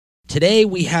Today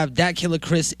we have DatKilla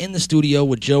Chris in the studio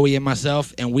with Joey and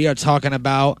myself, and we are talking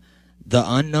about the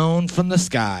unknown from the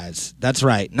skies. That's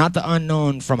right, not the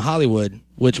unknown from Hollywood,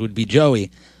 which would be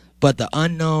Joey, but the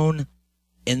unknown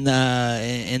in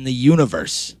the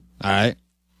universe. All right,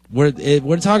 we're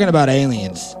talking about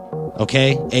aliens.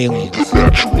 Okay, aliens. The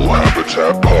Natural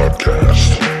Habitat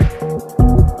Podcast.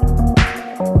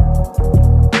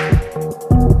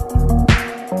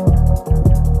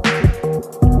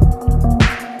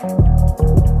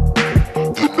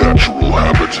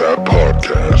 Habitat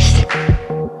Podcast.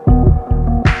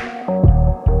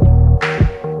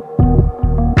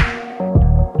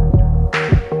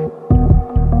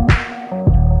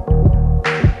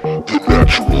 The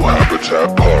Natural Habitat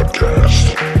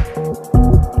Podcast.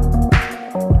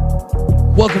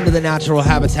 Welcome to the Natural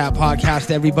Habitat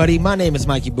Podcast, everybody. My name is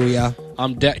Mikey Booyah.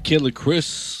 I'm DatKilla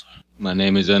Chris. My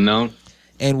name is Unknown.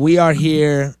 And we are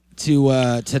here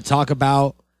to talk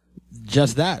about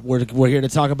just that. We're here to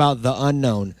talk about the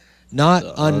unknown, not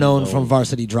unknown from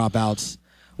Varsity Dropouts.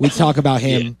 We talk about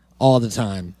him all the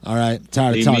time. All right,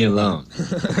 tired of talking. Leave me alone.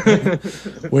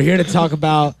 We're here to talk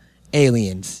about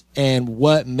aliens and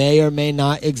what may or may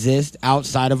not exist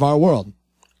outside of our world.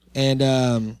 And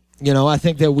I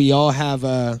think that we all have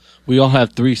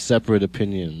three separate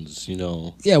opinions.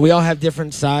 Yeah, we all have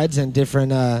different sides and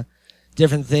different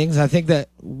things. I think that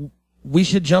we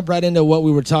should jump right into what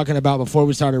we were talking about before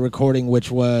we started recording, which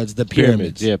was the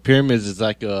pyramids. Yeah, pyramids is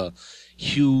like a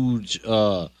huge,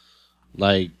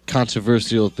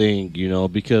 controversial thing,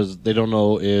 because they don't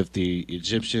know if the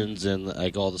Egyptians and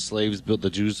like all the slaves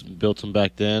the Jews built them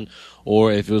back then,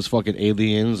 or if it was fucking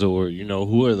aliens, or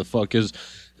whoever the fuck is.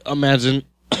 Imagine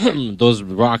those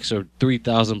rocks are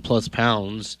 3,000 plus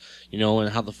pounds, and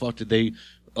how the fuck did they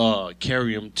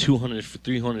carry them 200,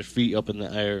 300 feet up in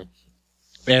the air?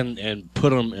 And put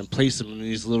them and place them in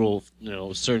these little,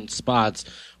 certain spots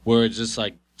where it just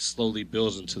like slowly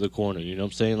builds into the corner. You know what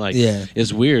I'm saying? Like, yeah.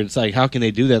 It's weird. It's like, how can they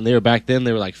do that? And they were back then,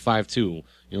 they were like 5'2". You know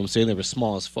what I'm saying? They were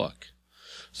small as fuck.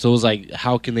 So it was like,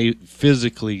 how can they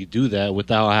physically do that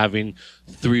without having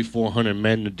 300-400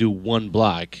 men to do one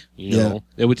block? It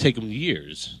would take them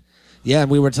years. Yeah,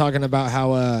 and we were talking about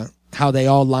how they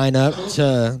all line up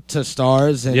to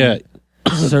stars and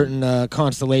certain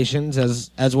constellations,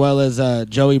 as well as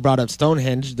Joey brought up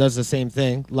Stonehenge, does the same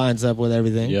thing, lines up with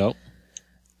everything. Yep.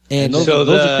 And those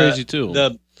are crazy too.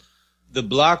 The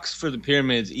blocks for the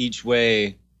pyramids each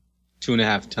weigh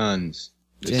 2.5 tons.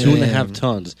 2.5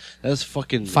 tons. That's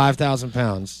fucking 5,000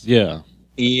 pounds. Yeah.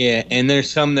 Yeah, and there's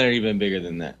some that are even bigger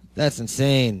than that. That's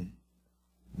insane,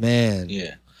 man.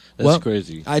 Yeah, that's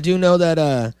crazy. I do know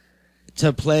that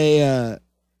to play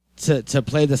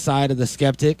the side of the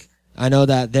skeptic, I know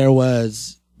that there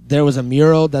was a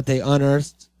mural that they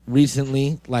unearthed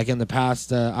recently, like in the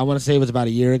past. I want to say it was about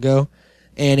a year ago,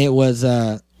 and it was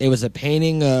a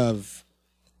painting of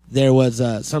there was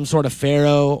some sort of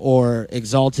pharaoh or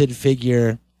exalted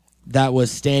figure that was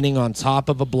standing on top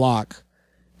of a block,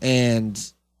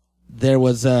 and there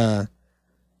was a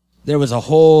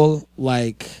whole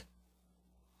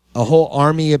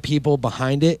army of people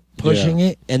behind it pushing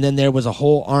it, and then there was a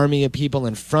whole army of people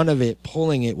in front of it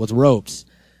pulling it with ropes.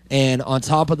 And on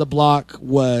top of the block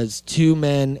was 2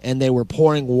 men, and they were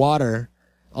pouring water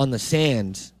on the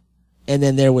sand. And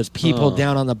then there was people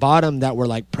down on the bottom that were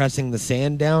like pressing the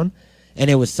sand down.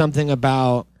 And it was something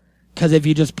about, because if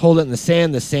you just pull it in the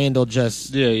sand will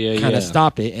just kind of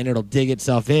stop it, and it'll dig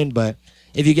itself in. But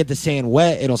if you get the sand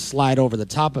wet, it'll slide over the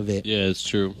top of it. Yeah, it's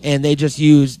true. And they just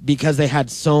used, because they had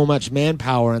so much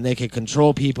manpower and they could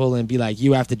control people and be like,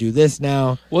 you have to do this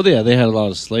now. Well, yeah, they had a lot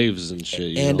of slaves and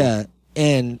shit.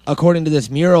 And according to this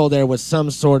mural, there was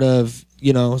some sort of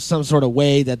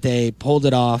way that they pulled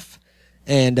it off,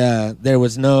 and there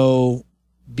was no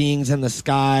beings in the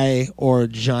sky or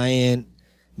giant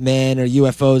men or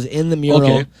UFOs in the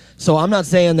mural. Okay. So I'm not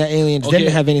saying that aliens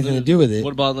didn't have anything to do with it.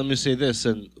 What about, let me say this,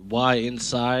 and why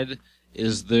inside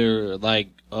is there, like,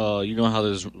 how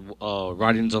there's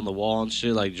writings on the wall and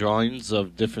shit, like drawings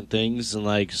of different things and,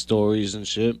 like, stories and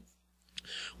shit?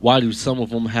 Why do some of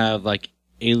them have, like,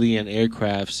 alien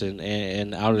aircrafts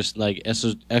and outer, like,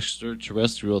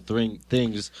 extraterrestrial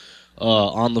things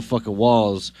on the fucking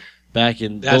walls back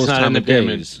in those time of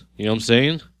days? You know what I'm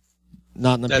saying?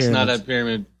 Not in the That's pyramids. not a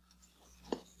pyramid.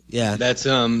 Yeah, that's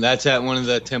at one of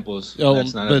the temples. Oh,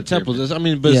 that's not the temples. I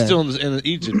mean, but still in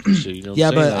Egypt and shit. You know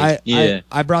what I'm saying?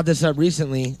 But I brought this up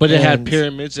recently. But it had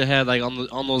pyramids. It had like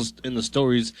on those in the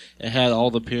stories. It had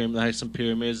all the pyramids. It had some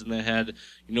pyramids, and they had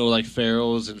like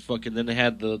pharaohs and fucking. Then they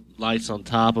had the lights on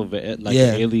top of it, like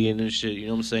Yeah. an alien and shit. You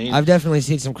know what I'm saying? I've definitely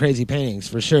seen some crazy paintings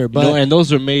for sure, but and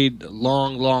those were made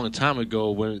long time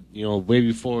ago. When way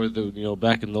before the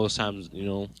back in those times.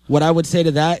 what I would say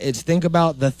to that is think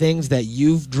about the things that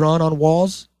you've drawn on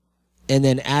walls, and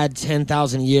then add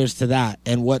 10,000 years to that,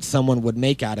 and what someone would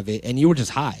make out of it. And you were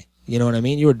just high. You know what I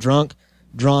mean? You were drunk,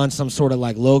 drawing some sort of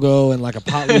like logo and like a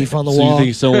pot leaf on the So wall. you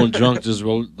think someone drunk just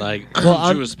wrote like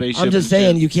drew a spaceship? I'm just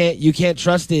saying you can't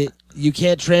trust it. You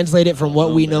can't translate it from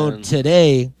what we know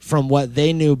today from what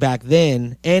they knew back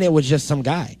then, and it was just some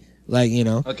guy.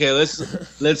 Okay,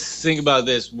 let's think about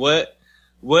this. What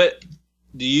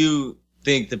do you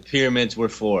think the pyramids were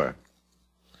for?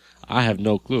 I have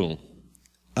no clue.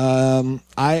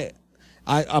 I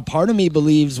a part of me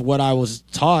believes what I was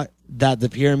taught, that the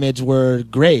pyramids were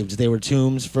graves. They were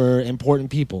tombs for important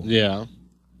people. Yeah,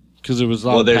 because there was a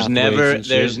lot. Well, of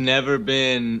there's never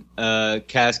been a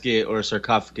casket or a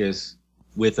sarcophagus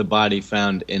with a body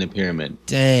found in a pyramid.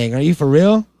 Dang, are you for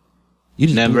real? You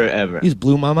just ever. You just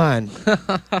blew my mind.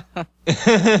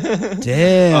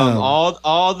 Damn.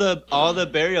 All the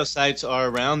burial sites are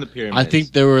around the pyramids. I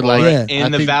think they were like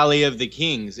in the Valley of the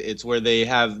Kings. It's where they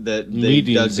have they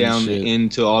dug down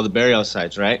into all the burial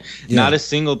sites, right? Yeah. Not a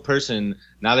single person,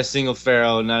 not a single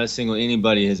pharaoh, not a single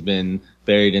anybody has been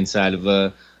buried inside of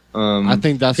a I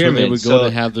think that's pyramid. where they would go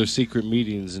to have their secret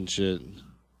meetings and shit.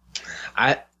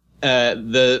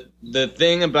 The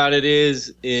thing about it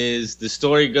is the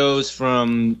story goes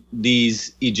from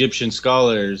these Egyptian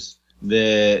scholars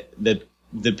that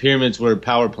the pyramids were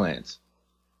power plants.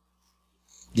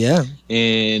 Yeah.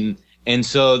 And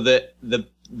so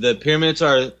the pyramids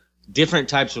are different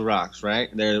types of rocks,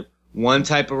 right? They're one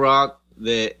type of rock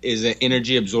that is an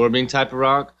energy absorbing type of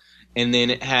rock, and then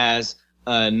it has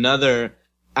another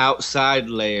outside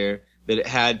layer that it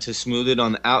had to smooth it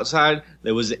on the outside.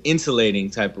 There was an insulating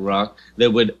type of rock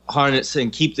that would harness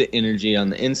and keep the energy on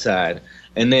the inside.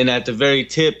 And then at the very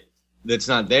tip that's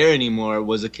not there anymore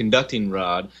was a conducting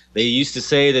rod. They used to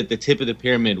say that the tip of the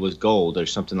pyramid was gold or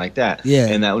something like that. Yeah.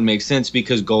 And that would make sense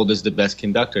because gold is the best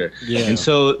conductor. Yeah. And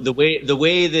so the way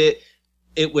that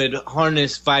it would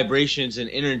harness vibrations and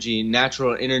energy,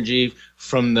 natural energy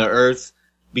from the earth,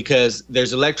 because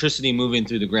there's electricity moving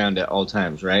through the ground at all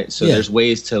times, right? So there's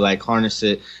ways to like harness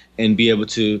it and be able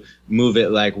to move it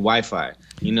like Wi-Fi,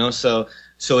 So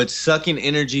it's sucking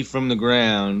energy from the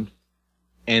ground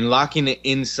and locking it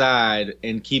inside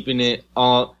and keeping it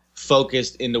all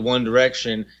focused into one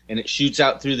direction, and it shoots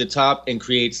out through the top and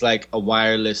creates like a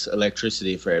wireless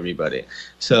electricity for everybody.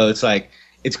 So it's like,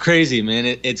 it's crazy,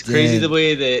 man. It's crazy the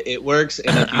way that it works.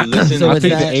 And if you listen, So I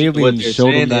think the that- aliens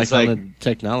showed them that it's kind like, of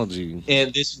technology.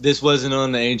 and this wasn't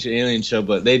on the Ancient Alien show,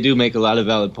 but they do make a lot of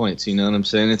valid points. You know what I'm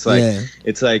saying? It's like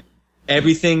it's like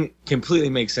everything completely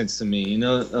makes sense to me.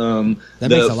 That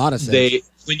makes a lot of sense.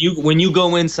 When you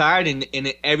go inside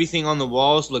and everything on the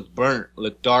walls look burnt,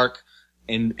 look dark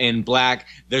and black.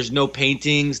 There's no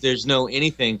paintings. There's no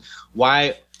anything.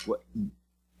 Why?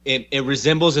 It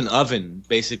resembles an oven,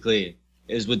 basically.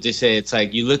 Is what they say. It's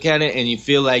like you look at it and you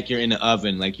feel like you're in an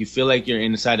oven, like you feel like you're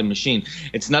inside a machine.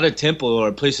 It's not a temple or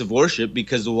a place of worship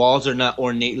because the walls are not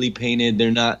ornately painted.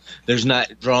 There's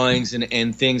not drawings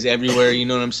and things everywhere. You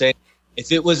know what I'm saying?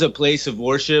 If it was a place of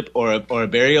worship or a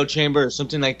burial chamber or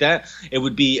something like that, it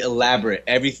would be elaborate.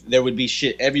 There would be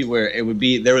shit everywhere. There would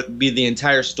be the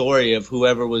entire story of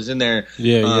whoever was in there,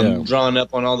 drawn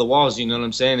up on all the walls. You know what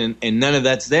I'm saying? And none of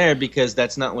that's there because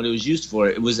that's not what it was used for.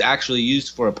 It was actually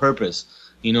used for a purpose.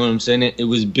 You know what I'm saying? It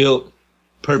was built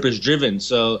purpose driven.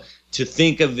 So to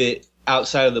think of it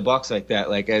outside of the box like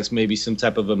that, like as maybe some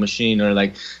type of a machine or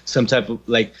like some type of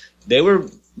like they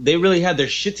really had their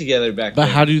shit together back then. But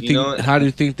how do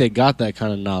you think they got that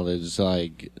kind of knowledge?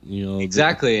 Like,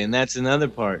 Exactly, and that's another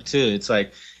part too. It's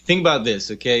like, think about this,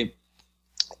 okay?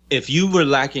 If you were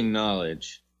lacking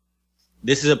knowledge,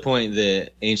 this is a point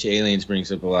that Ancient Aliens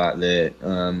brings up a lot that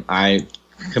I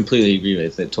completely agree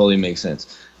with. It totally makes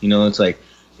sense. It's like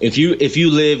if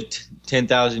you lived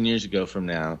 10,000 years ago from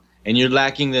now and you're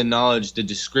lacking the knowledge, the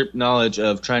descriptive knowledge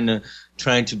of trying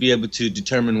to be able to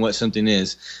determine what something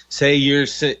is. Say you're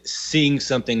seeing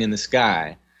something in the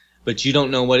sky, but you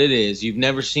don't know what it is. You've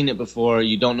never seen it before.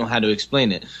 You don't know how to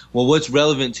explain it. Well, what's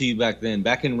relevant to you back then?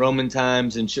 Back in Roman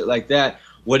times and shit like that,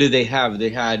 what did they have? They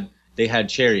had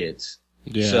chariots.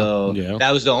 That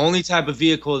was the only type of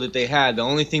vehicle that they had. The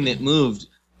only thing that moved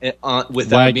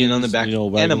without being on the back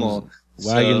of an animal.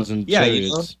 Wagons and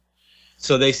chariots.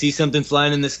 So they see something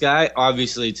flying in the sky.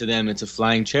 Obviously, to them, it's a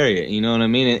flying chariot. You know what I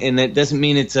mean? And that doesn't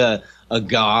mean it's a a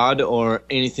god or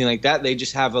anything like that. They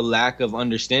just have a lack of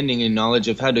understanding and knowledge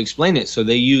of how to explain it. So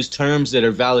they use terms that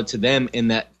are valid to them in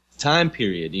that time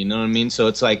period. You know what I mean? So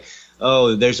it's like,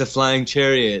 oh, there's a flying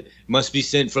chariot, must be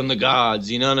sent from the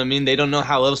gods. You know what I mean? They don't know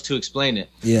how else to explain it.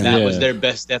 Yeah. That was their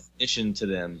best definition to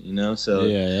them, you know? So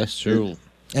yeah, that's true.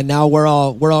 And now we're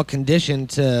all conditioned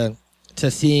to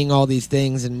seeing all these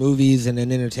things in movies and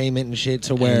in entertainment and shit,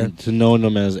 to where And to knowing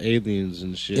them as aliens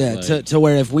and shit. yeah, like, to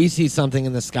where if we see something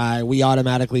in the sky, we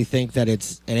automatically think that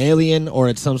it's an alien or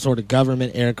it's some sort of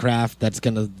government aircraft that's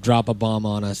gonna drop a bomb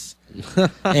on us.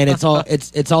 And it's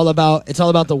all about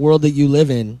the world that you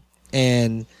live in,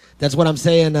 and that's what I'm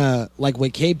saying. Like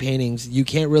with cave paintings, you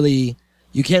can't really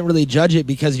judge it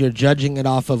because you're judging it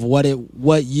off of what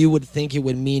you would think it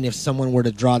would mean if someone were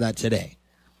to draw that today.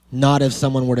 Not if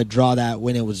someone were to draw that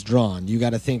when it was drawn. You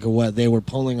got to think of what they were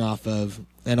pulling off of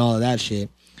and all of that shit.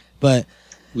 But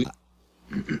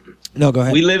no, go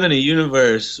ahead. we live in a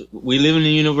universe. We live in a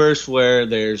universe where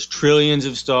there's trillions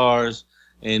of stars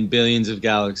and billions of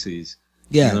galaxies.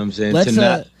 Yeah, you know what I'm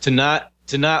saying.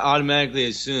 To not automatically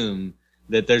assume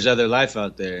that there's other life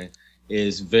out there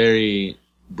is very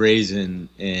brazen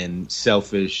and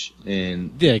selfish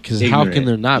and yeah, because how can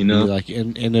there not you know? be like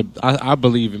I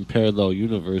believe in parallel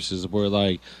universes where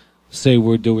like say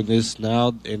we're doing this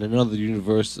now in another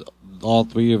universe, all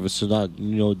three of us are not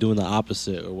doing the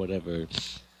opposite or whatever.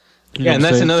 Yeah, and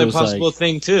that's another possible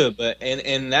thing too. But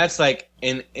and that's like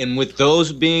and with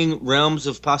those being realms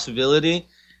of possibility,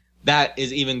 that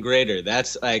is even greater.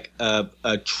 That's like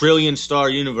a trillion star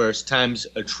universe times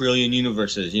a trillion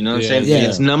universes. You know what I'm saying? Yeah.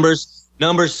 It's numbers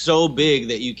so big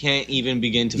that you can't even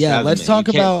begin to fathom let's it. talk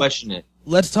You can't about question it.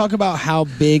 Let's talk about how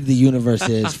big the universe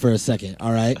is for a second.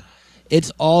 All right,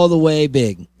 it's all the way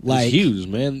big, like it's huge,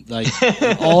 man. Like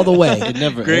all the way. it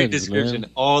never Great ends, description.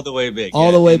 man. All the way big. All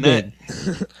yeah. the way And big.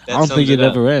 that I don't think sums it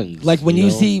up. ever ends. Like when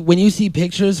you you see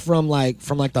pictures from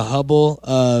the Hubble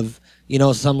of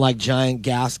some like giant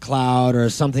gas cloud or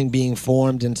something being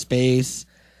formed in space,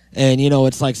 and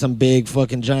it's like some big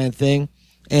fucking giant thing,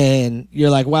 and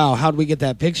you're like, wow, how did we get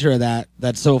that picture of that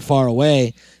that's so far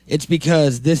away? It's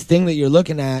because this thing that you're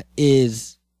looking at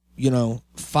is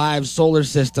 5 solar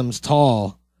systems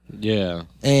tall. Yeah.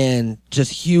 And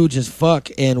just huge as fuck,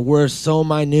 and we're so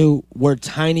minute. We're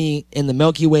tiny in the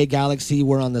Milky Way galaxy.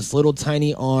 We're on this little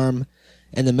tiny arm,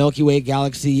 and the Milky Way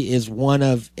galaxy is one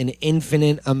of an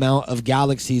infinite amount of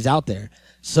galaxies out there.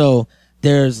 So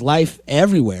there's life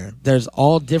everywhere. There's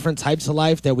all different types of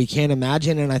life that we can't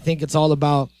imagine, and I think it's all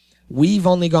about, we've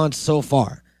only gone so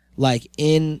far. Like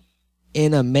in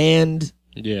a manned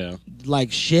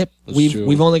like ship, That's true.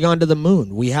 we've only gone to the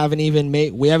moon. We haven't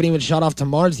even shot off to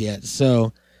Mars yet.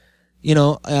 So,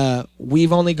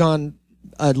 we've only gone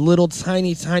a little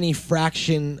tiny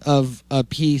fraction of a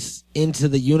piece into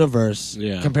the universe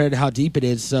compared to how deep it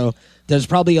is. So there's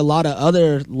probably a lot of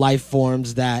other life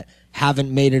forms that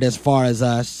haven't made it as far as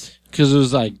us. Because it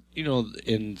was like,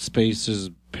 in space there's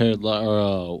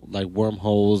parallel like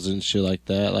wormholes and shit like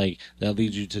that. Like that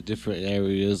leads you to different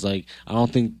areas. Like I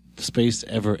don't think space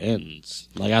ever ends.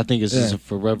 Like I think it's just a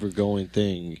forever going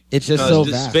thing. It's just so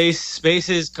the vast. Space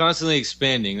is constantly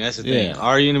expanding. That's the thing. Yeah.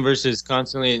 Our universe is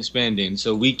constantly expanding,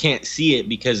 so we can't see it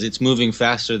because it's moving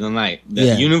faster than light.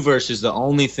 The universe is the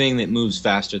only thing that moves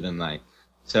faster than light.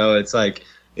 So it's like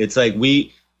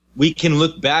we can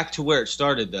look back to where it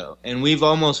started though, and we've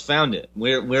almost found it.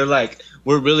 We're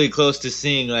really close to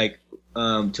seeing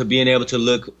to being able to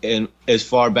look in as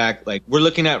far back. Like we're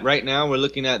looking at right now. We're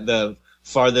looking at the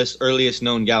farthest, earliest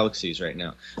known galaxies right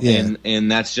now. Yeah.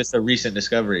 And that's just a recent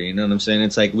discovery. You know what I'm saying?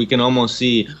 It's like we can almost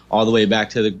see all the way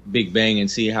back to the Big Bang and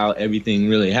see how everything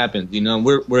really happened.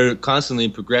 We're constantly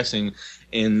progressing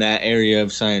in that area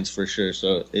of science for sure.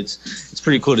 So it's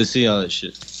pretty cool to see all that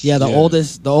shit. Yeah, the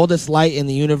oldest light in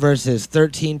the universe is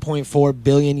 13.4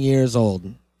 billion years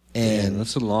old. And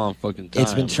that's a long fucking time.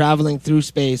 It's been traveling through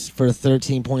space for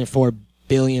 13.4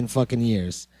 billion fucking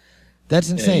years. That's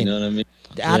insane. You know what I mean?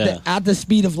 At the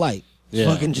speed of light,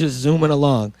 fucking just zooming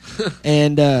along,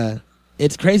 and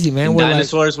it's crazy, man.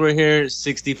 Dinosaurs were here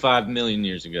 65 million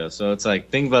years ago, so it's like,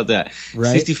 think about that.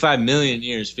 Right? 65 million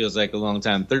years feels like a long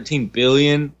time. 13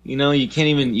 billion, you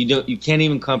can't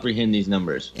even comprehend these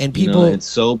numbers. And people,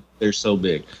 they're so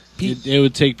big. It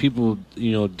would take people,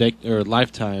 or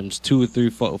lifetimes, 2 or 3,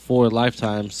 4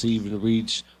 lifetimes to even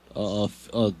reach a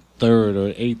third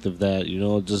or eighth of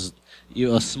that. Just.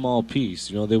 A small piece,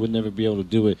 they would never be able to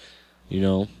do it,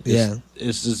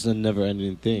 It's just a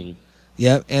never-ending thing.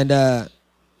 Yep, and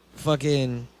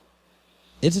fucking,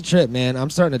 it's a trip, man. I'm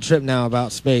starting to trip now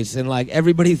about space, and like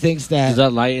everybody thinks that. Is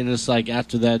that light, and it's like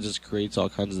after that, just creates all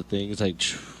kinds of things, like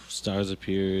stars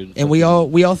appeared, and we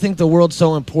all think the world's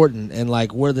so important, and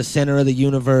like we're the center of the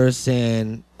universe,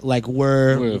 and like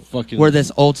we're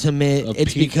this ultimate.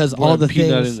 It's because all the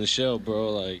things in the show, bro.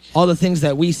 Like all the things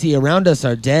that we see around us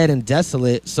are dead and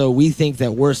desolate. So we think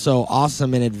that we're so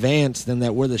awesome and advanced, and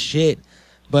that we're the shit.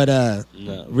 But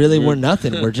no, really, we're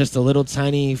nothing. We're just a little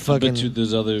tiny fucking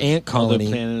there's ant colony.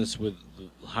 Other planets with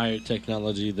higher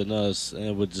technology than us, and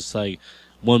it would just like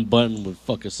one button would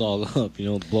fuck us all up,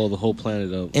 blow the whole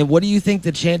planet up. And what do you think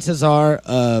the chances are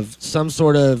of some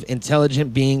sort of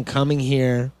intelligent being coming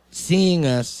here, seeing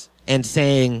us, and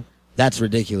saying that's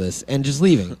ridiculous, and just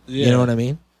leaving? Yeah. You know what I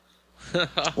mean?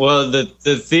 Well, the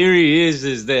theory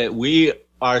is that we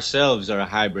ourselves are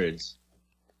hybrids.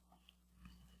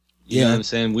 You know what I'm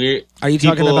saying? Are you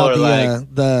talking about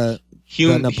the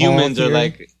humans theory? are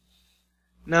like?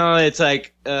 No, it's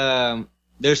like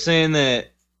they're saying that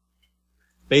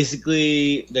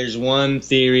basically there's one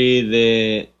theory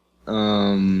that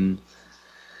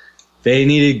they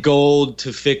needed gold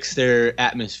to fix their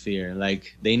atmosphere.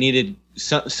 Like they needed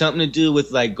something to do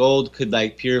with like gold could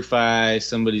like purify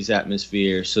somebody's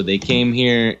atmosphere. So they came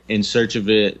here in search of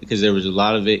it because there was a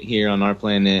lot of it here on our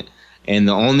planet. And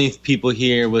the only people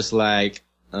here was like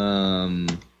cavemen,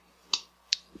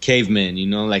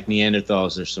 like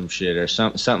Neanderthals or some shit, or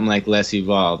something like less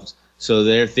evolved. So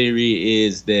their theory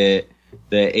is that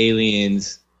the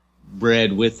aliens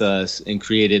bred with us and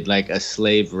created like a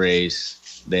slave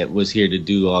race that was here to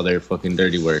do all their fucking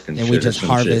dirty work and shit, we just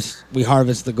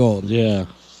harvest the gold. Yeah.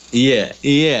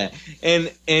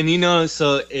 And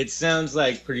so it sounds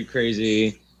like pretty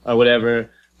crazy or whatever,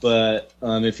 but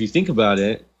if you think about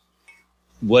it,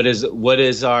 what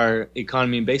is our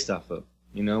economy based off of?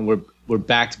 We're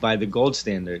backed by the gold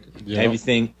standard. Yep.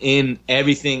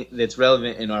 Everything that's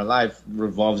relevant in our life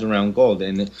revolves around gold,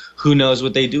 and who knows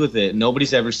what they do with it?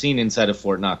 Nobody's ever seen inside of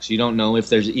Fort Knox. You don't know if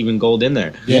there's even gold in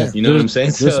there. Yeah, you know what I'm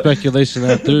saying? There's speculation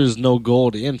that there's no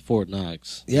gold in Fort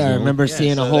Knox. Yeah, I remember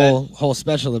seeing a whole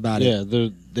special about it. Yeah,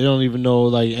 they don't even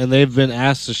know, and they've been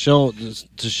asked to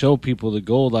show people the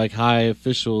gold, like high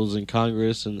officials in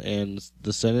Congress and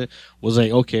the Senate was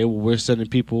like, okay, well, we're sending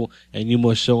people and you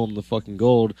must show them the fucking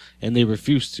gold, and they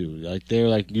refuse to. Like they're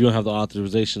like, you don't have the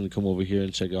authorization to come over here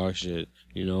and check our shit,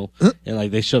 and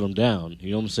like they shut them down.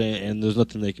 You know what I'm saying? And there's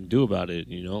nothing they can do about it.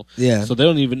 Yeah. So they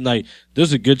don't even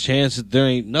there's a good chance that there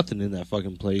ain't nothing in that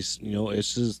fucking place.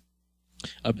 It's just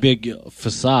a big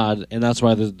facade, and that's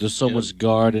why there's so much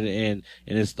guard and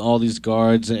it's all these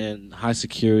guards and high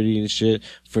security and shit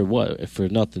for what? For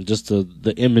nothing. Just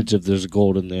the image of there's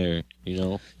gold in there,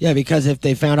 Yeah, because if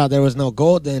they found out there was no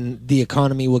gold, then the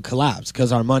economy would collapse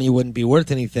because our money wouldn't be worth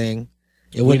anything.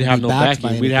 It wouldn't have be no backed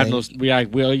backing. by We'd have no. anything.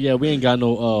 We ain't got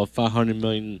no $500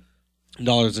 million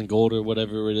in gold or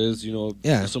whatever it is.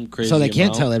 Yeah. Some crazy. So they can't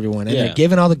amount. tell everyone, and they're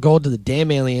giving all the gold to the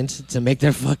damn aliens to make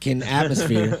their fucking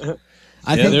atmosphere.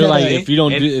 I think they're like, if you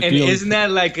don't do, if you don't, isn't that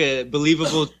like a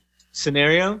believable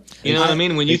scenario? You know what I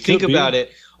mean? When you think about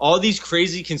it, all these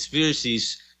crazy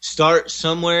conspiracies start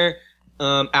somewhere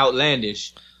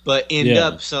outlandish, but end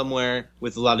up somewhere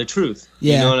with a lot of truth.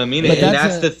 Yeah. You know what I mean? But And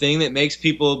that's the thing that makes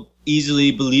people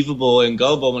easily believable and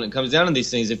gullible when it comes down to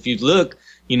these things. If you look,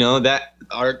 that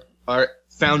our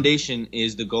foundation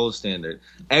is the gold standard.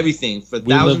 Everything for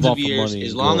thousands of years,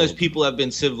 as long as people have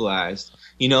been civilized.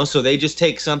 So they just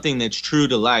take something that's true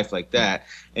to life like that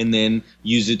and then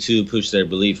use it to push their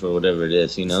belief or whatever it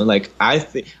is, Like, I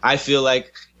feel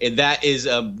like that is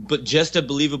just a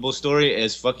believable story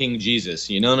as fucking Jesus.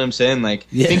 You know what I'm saying? Like,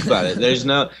 think about it. There's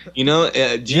no,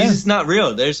 Jesus is not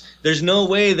real. There's no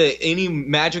way that any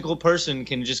magical person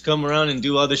can just come around and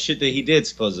do all the shit that he did,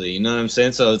 supposedly. You know what I'm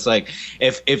saying? So it's like,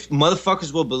 if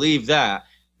motherfuckers will believe that,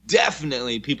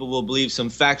 definitely people will believe some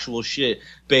factual shit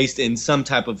based in some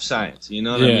type of science. You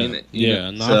know what I mean?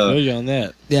 I feel you on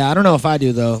that. Yeah, I don't know if I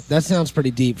do, though. That sounds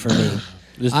pretty deep for me.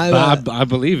 I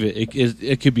believe it.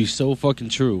 It could be so fucking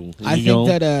true. I think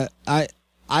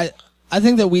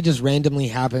that we just randomly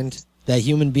happened. That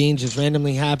human beings just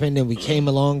randomly happened, and we came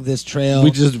along this trail.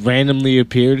 We just randomly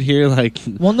appeared here, like.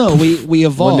 Well, no, we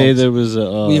evolved. One day there was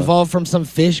we evolved from some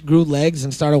fish, grew legs,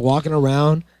 and started walking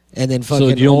around. And then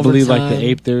fucking. So you don't believe time, like the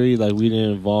ape theory? Like we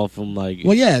didn't evolve from like.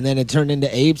 Well, yeah, and then it turned into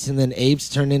apes, and then apes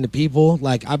turned into people.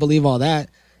 Like I believe all that,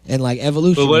 and like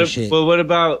evolution and shit. But what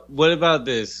about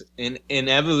this? In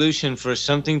evolution, for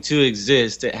something to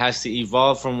exist, it has to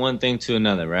evolve from one thing to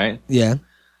another, right? Yeah.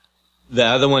 The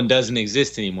other one doesn't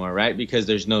exist anymore, right? Because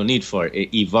there's no need for it.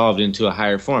 It evolved into a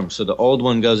higher form, so the old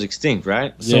one goes extinct,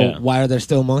 right? So why are there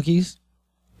still monkeys?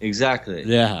 Exactly.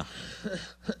 Yeah.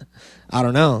 I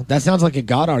don't know. That sounds like a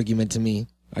God argument to me.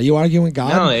 Are you arguing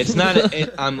God? No, it's not.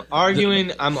 I'm arguing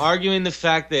the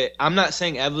fact that I'm not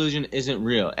saying evolution isn't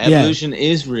real. Evolution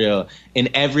is real in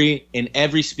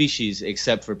every species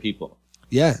except for people.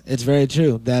 Yeah, it's very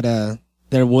true that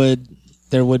there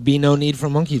would be no need for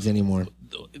monkeys anymore.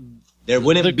 There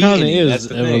wouldn't be kind of any. is That's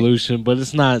the evolution, thing. but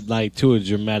it's not like to a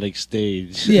dramatic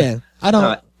stage. Yeah, I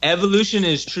don't. Evolution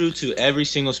is true to every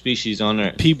single species on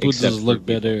Earth. People except just for look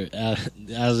people. better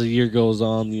as the year goes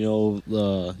on. You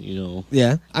know.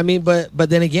 Yeah, I mean, but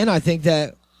then again, I think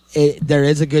that there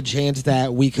is a good chance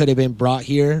that we could have been brought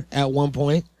here at one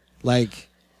point. Like,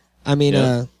 I mean,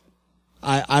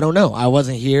 I don't know. I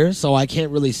wasn't here, so I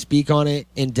can't really speak on it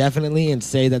indefinitely and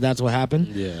say that that's what happened.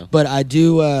 Yeah. But I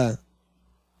do,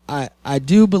 I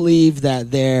do believe that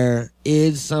there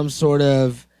is some sort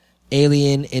of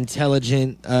alien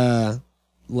intelligent,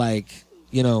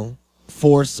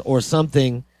 force or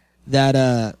something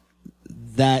that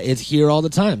is here all the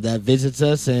time, that visits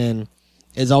us and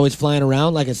is always flying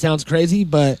around. Like, it sounds crazy,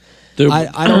 but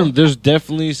I don't. There's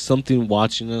definitely something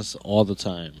watching us all the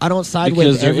time. I don't side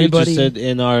because with they're everybody. interested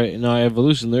in our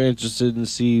evolution. They're interested in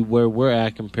see where we're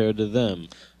at compared to them.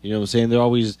 You know what I'm saying? They're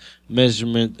always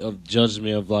measurement of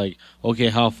judgment of like, okay,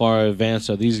 how far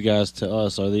advanced are these guys to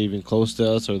us? Are they even close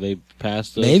to us? Are they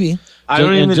past us? Maybe. I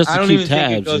don't even just to think keep it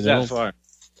tabs, goes you know? that far.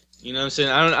 You know what I'm saying?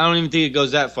 I don't even think it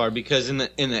goes that far because in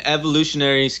the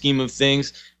evolutionary scheme of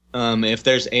things, if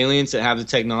there's aliens that have the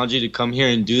technology to come here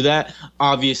and do that,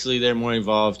 obviously they're more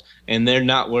evolved and they're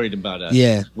not worried about us.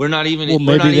 Yeah. We're not even. Well,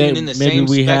 we're not maybe even in the same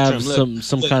we spectrum. have Look,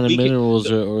 some look, kind of we can-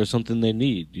 minerals or something they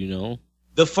need. You know.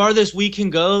 The farthest we can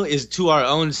go is to our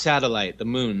own satellite, the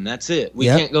moon. That's it. We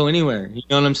Yep. can't go anywhere. You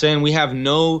know what I'm saying? We have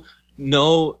no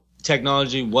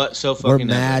technology whatsoever. We're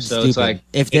mad So stupid. it's like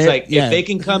If if they're- they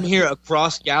can come here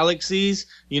across galaxies,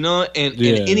 you know, in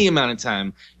any amount of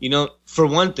time, you know, for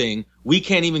one thing, we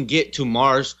can't even get to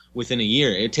Mars within a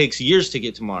year. It takes years to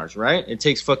get to Mars, right? It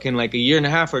takes fucking like a year and a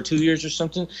half or 2 years or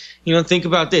something. You know, think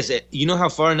about this. You know how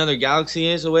far another galaxy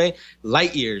is away?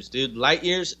 Light years, dude. Light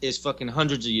years is fucking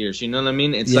hundreds of years. You know what I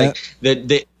mean? It's like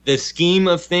the scheme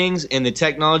of things and the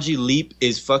technology leap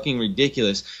is fucking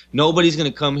ridiculous. Nobody's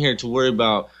going to come here to worry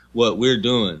about what we're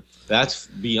doing. That's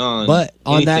beyond But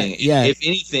on anything. that, yeah. If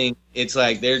anything, it's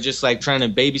like they're just like trying to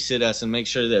babysit us and make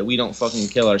sure that we don't fucking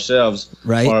kill ourselves,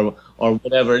 Right. Or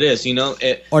whatever it is, you know.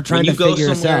 Or trying to figure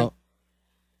us out.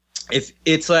 If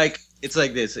it's like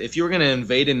this, if you were gonna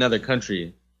invade another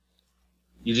country,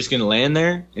 you're just gonna land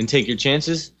there and take your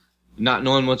chances, not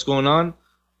knowing what's going on,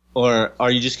 or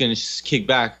are you just gonna kick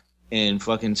back and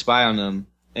fucking spy on them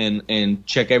and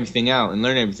check everything out and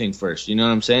learn everything first? You know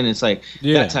what I'm saying? It's like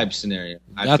that type of scenario.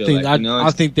 I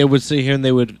think they would sit here and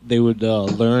they would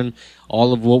learn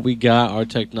all of what we got, our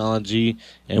technology,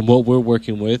 and what we're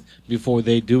working with before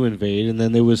they do invade, and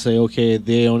then they would say, okay,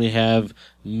 they only have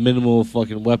minimal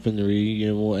fucking weaponry,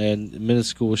 you know, and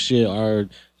minuscule shit. Our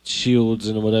shields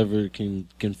and whatever can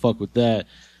fuck with that.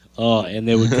 And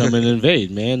they would come and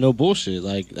invade, man. No bullshit.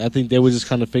 Like, I think they would just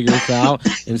kind of figure this out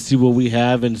and see what we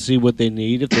have and see what they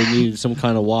need. If they needed some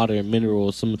kind of water and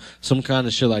minerals, some kind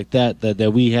of shit like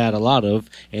that we had a lot of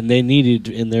and they needed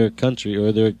in their country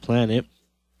or their planet,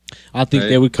 I think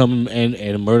they would come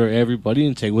and murder everybody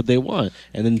and take what they want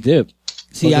and then dip.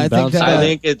 See, I think that I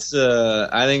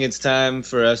think it's time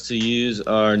for us to use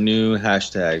our new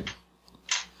hashtag.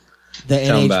 The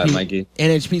Tell 'em NHP, about it, Mikey.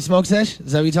 NHP smoke sesh?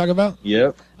 Is that what you talk about?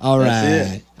 Yep. All right.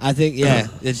 That's it. I think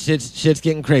it's shit's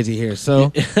getting crazy here.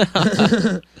 So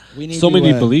we need so to,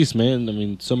 many beliefs, man. I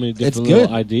mean, so many different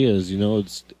little ideas. You know,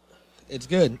 it's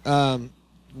good.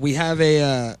 We have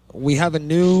a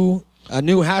new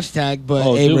hashtag, but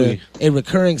a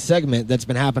recurring segment that's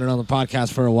been happening on the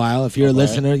podcast for a while. If you're a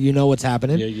listener, you know what's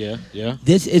happening. Yeah.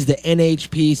 This is the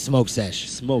NHP smoke sesh.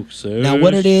 Smoke sesh. Now,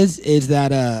 what it is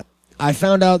that I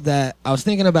found out that I was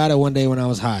thinking about it one day when I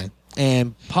was high,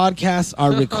 and podcasts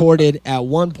are recorded at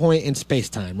one point in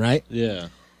space-time, right? Yeah.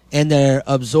 And they're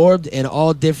absorbed in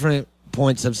all different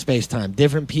points of space-time.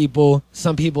 Different people.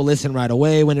 Some people listen right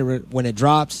away when it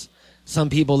drops. Some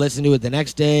people listen to it the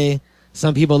next day.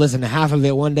 Some people listen to half of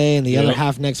it one day and the other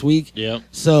half next week. Yep.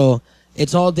 So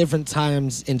it's all different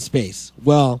times in space.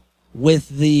 Well, with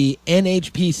the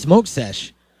NHP smoke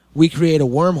sesh, we create a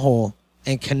wormhole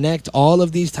and connect all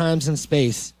of these times in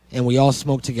space, and we all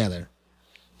smoke together.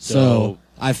 So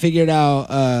I figured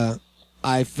out,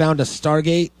 I found a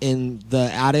Stargate in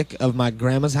the attic of my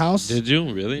grandma's house. Did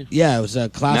you really? Yeah, it was a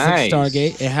classic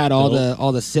Stargate. It had all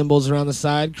the symbols around the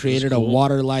side, created cool. a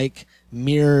water-like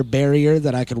mirror barrier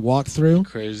that I could walk through.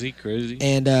 Crazy.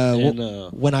 And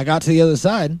when I got to the other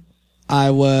side,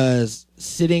 I was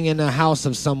sitting in a house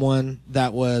of someone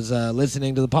that was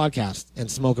listening to the podcast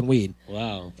and smoking weed.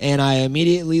 Wow. And I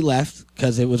immediately left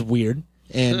because it was weird.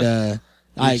 And all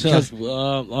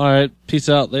right, peace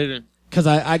out later. Because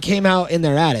I came out in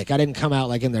their attic. I didn't come out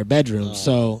like in their bedroom. Oh.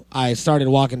 So I started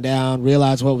walking down,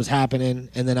 realized what was happening,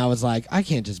 and then I was like, I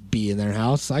can't just be in their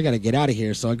house. I got to get out of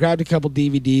here. So I grabbed a couple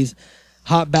DVDs,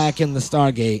 hopped back in the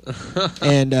Stargate,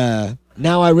 and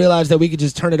now I realize that we could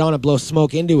just turn it on and blow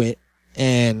smoke into it,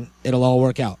 and it'll all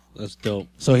work out. That's dope.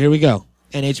 So here we go.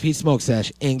 NHP Smoke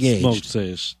Sesh, engaged. Smoke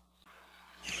Sesh.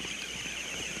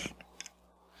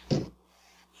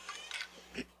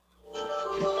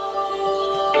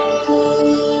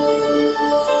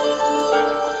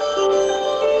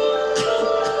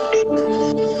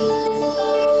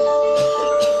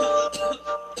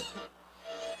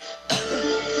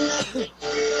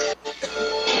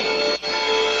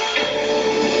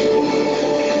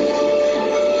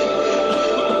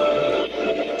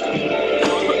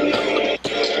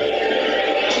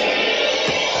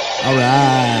 All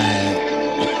right.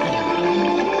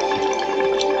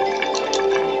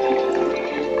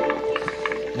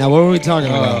 Now, what were we talking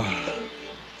about?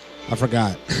 I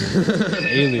forgot.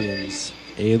 Aliens.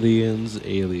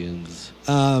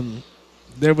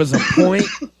 There was a point.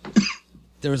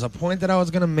 There was a point that I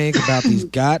was gonna make about these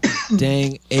god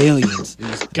dang aliens.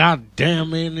 These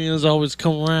goddamn aliens always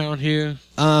come around here.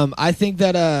 I think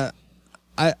that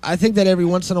I think that every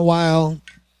once in a while,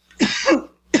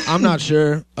 I'm not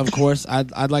sure. Of course,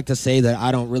 I'd like to say that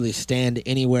I don't really stand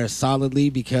anywhere solidly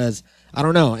because I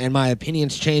don't know, and my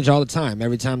opinions change all the time.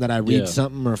 Every time that I read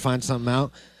something or find something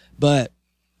out, but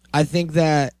I think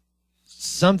that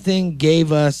something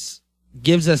gives us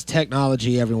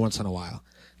technology every once in a while.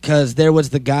 Because there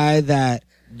was the guy that...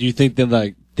 Do you think that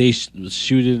like they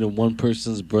shoot it in one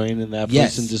person's brain and that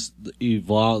person just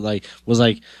evolved,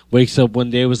 wakes up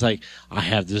one day was like, I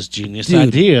have this genius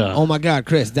idea. Oh my God,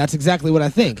 Chris, that's exactly what I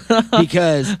think.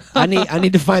 Because I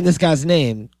need to find this guy's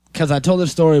name because I told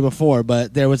this story before,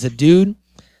 but there was a dude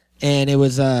and it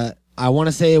was I want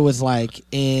to say it was like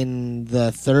in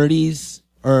the 30s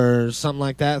or something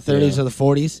like that, 30s or the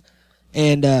 40s,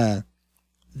 and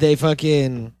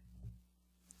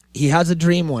he has a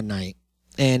dream one night,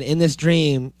 and in this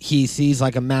dream, he sees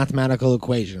like a mathematical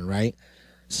equation, right?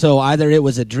 So either it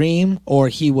was a dream or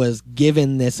he was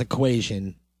given this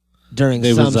equation during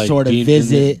some sort of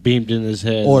visit, beamed in his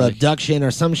head, or abduction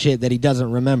or some shit that he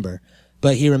doesn't remember.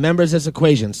 But he remembers this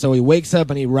equation, so he wakes up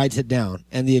and he writes it down,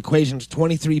 and the equation's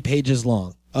 23 pages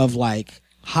long of like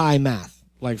high math,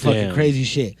 like fucking crazy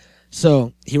shit.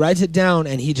 So he writes it down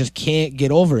and he just can't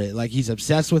get over it. Like he's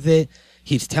obsessed with it.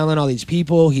 He's telling all these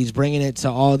people. He's bringing it to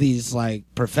all these like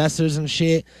professors and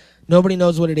shit. Nobody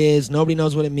knows what it is. Nobody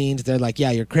knows what it means. They're like,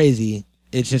 yeah, you're crazy.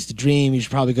 It's just a dream. You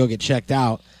should probably go get checked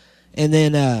out. And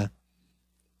then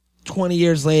 20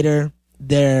 years later,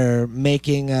 they're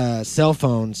making cell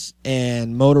phones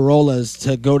and Motorola's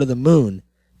to go to the moon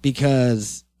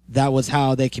because that was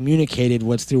how they communicated,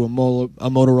 was through a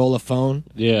Motorola phone.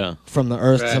 Yeah. From the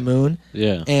Earth to moon.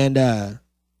 Yeah. And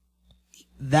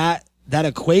that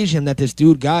equation that this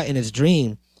dude got in his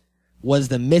dream was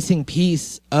the missing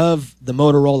piece of the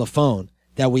Motorola phone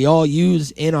that we all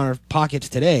use in our pockets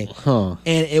today. Huh.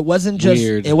 And it wasn't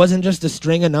just a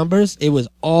string of numbers, it was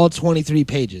all 23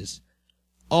 pages.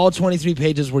 All 23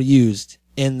 pages were used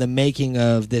in the making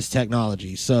of this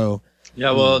technology. So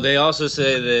yeah, well, they also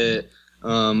say that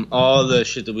all the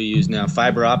shit that we use now,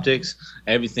 fiber optics,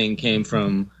 everything came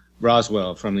from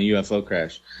Roswell, from the UFO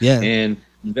crash. Yeah. And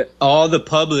all the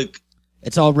public...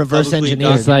 It's all reverse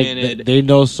engineered. It's like they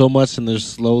know so much, and they're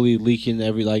slowly leaking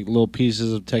every like little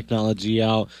pieces of technology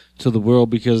out to the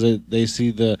world because they see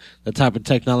the type of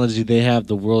technology they have.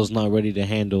 The world's not ready to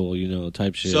handle,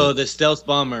 type shit. So the stealth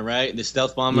bomber, right? The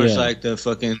stealth bomber is like the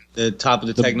top of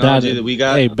the technology that we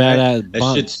got. Hey, badass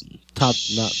bomb.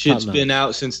 Shit's been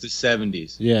out since the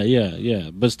 70s. Yeah.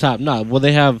 But it's top notch. Well,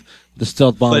 they have the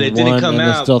stealth bomber but it didn't 1 come and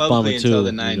out the stealth bomber 2 until the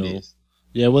 90s.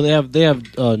 Yeah, well, they have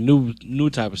new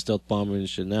type of stealth bomber and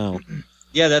shit now.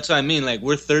 Yeah, that's what I mean. Like,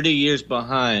 we're 30 years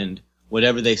behind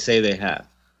whatever they say they have.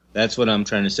 That's what I'm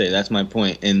trying to say. That's my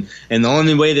point. And the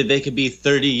only way that they could be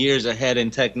 30 years ahead in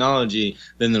technology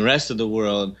than the rest of the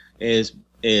world is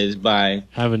by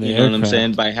having you know what I'm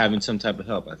saying? By having some type of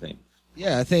help, I think.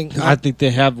 Yeah, I think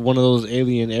they have one of those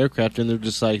alien aircraft, and they're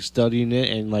just like studying it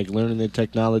and like learning the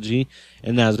technology.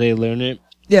 And as they learn it,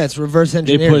 Yeah, it's reverse They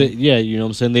engineering. put it, yeah, you know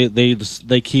what I'm saying.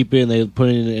 They keep it and they put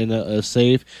it in a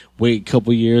safe. Wait a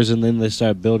couple years and then they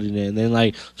start building it, and then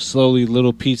like slowly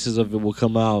little pieces of it will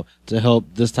come out to help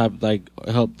this type, like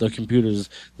help the computers.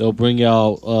 They'll bring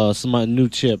out some new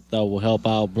chip that will help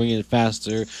out, bring it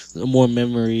faster, more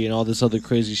memory, and all this other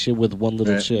crazy shit with one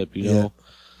little chip. You know,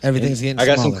 everything's getting. I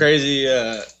got smaller. some crazy.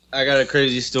 I got a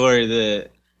crazy story that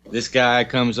this guy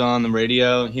comes on the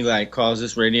radio. He like calls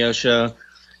this radio show,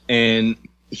 and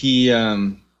he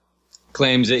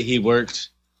claims that he worked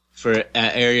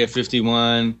at Area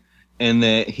 51 and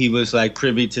that he was like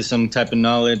privy to some type of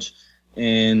knowledge,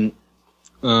 and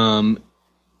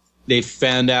they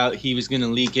found out he was going to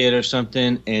leak it or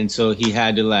something, and so he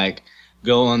had to like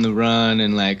go on the run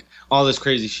and like all this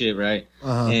crazy shit, right?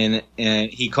 And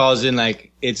he calls in,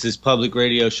 like, it's his public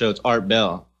radio show, it's Art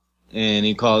Bell, and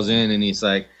he calls in and he's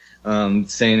like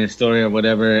saying his story or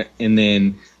whatever, and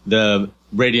then the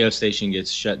radio station gets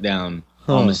shut down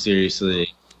all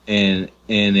mysteriously, and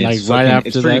it's like right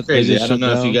it's after pretty that, they crazy. just I don't shut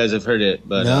know if you down? guys have heard it,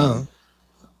 but No.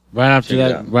 right after Check it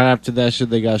that, out. right after that shit,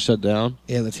 they got shut down.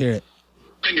 Yeah, let's hear it.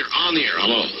 And you're on the air.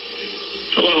 Hello.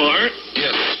 Hello, Art.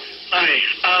 Yes. Hi.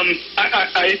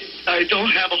 I don't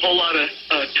have a whole lot of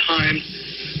time.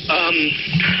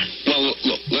 Well,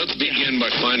 look, let's begin by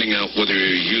finding out whether you're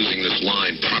using this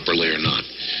line properly or not.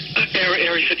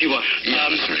 Area 51.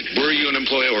 That's right. Were you an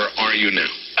employee or are you now?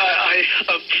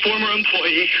 A former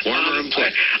employee. Former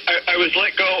employee. I was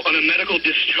let go on a medical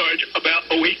discharge about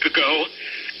a week ago,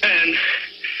 and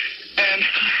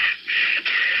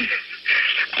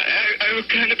I've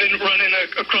kind of been running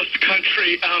across the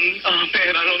country. Oh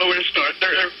man, I don't know where to start.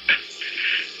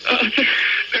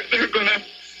 They're gonna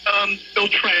they'll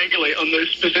triangulate on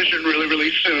this position really,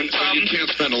 really soon. So you can't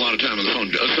spend a lot of time on the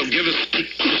phone. So give us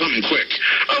something quick.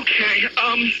 Okay.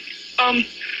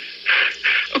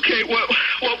 Okay.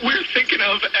 What we're thinking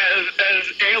of as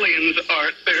aliens,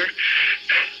 Art, they're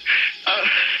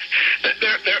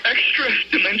extra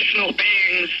dimensional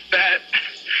beings that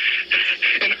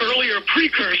an earlier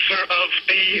precursor of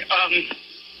the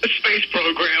space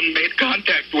program made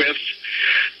contact with.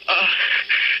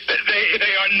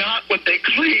 They are not what they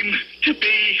claim to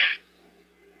be.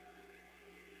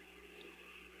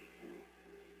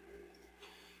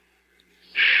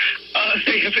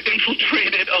 They have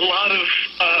infiltrated a lot of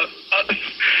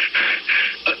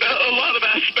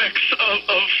aspects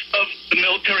of the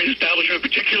military establishment,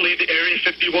 particularly the Area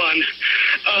 51.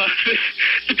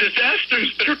 The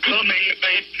disasters that are coming,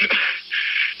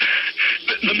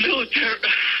 the military,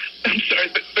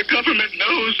 the government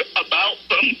knows about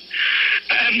them,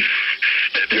 and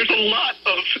there's a lot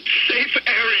of safe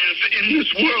areas in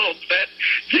this world that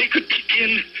they could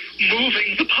begin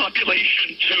moving the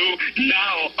population to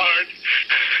now, Art.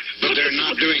 But they're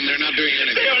not doing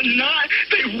anything. They are not.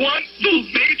 They want the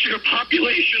major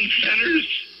population centers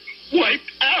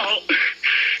wiped out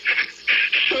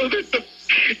so that the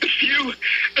few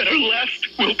that are left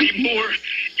will be more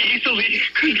easily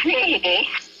controllable.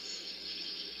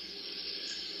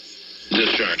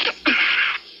 Discharge.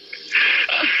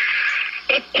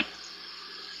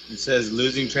 it says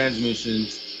losing transmission,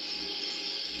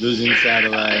 losing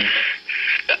satellite,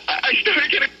 I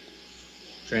started getting...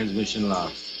 transmission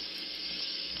lost.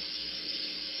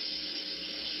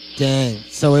 Dang.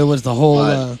 So it was the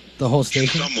whole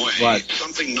station? Some way, What?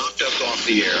 something knocked us off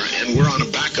the air, and we're on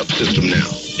a backup system now.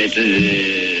 It's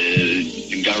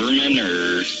a government,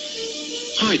 or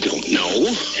I don't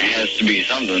know. it has to be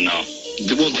something, though.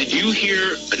 Well, did you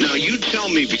hear? Now, you tell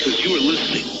me because you were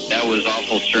listening. That was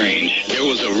awful strange. There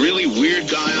was a really weird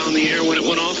guy on the air when it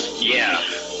went off? Yeah,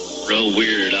 real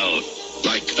weirded out.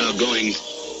 Like, going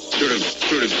sort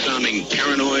of sounding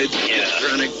paranoid, Yeah.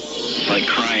 schizophrenic? Like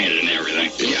crying and everything.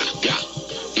 Yeah.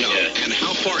 Yeah. And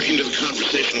how far into the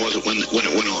conversation was it when it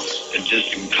went off?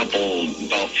 Just a couple,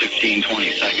 about 15,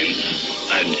 20 seconds,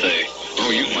 I'd say. Oh,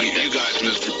 you guys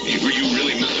missed it. You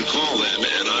really missed a call then,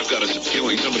 and I've got a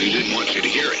feeling somebody didn't want you to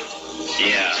hear it.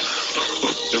 Yeah.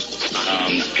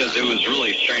 Because it was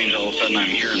really strange. All of a sudden, I'm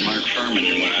hearing Mark Furman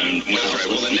when I went That's out. right.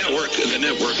 Well, the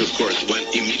network, of course,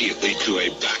 went immediately to a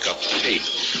backup state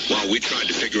while we tried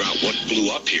to figure out what blew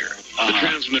up here. The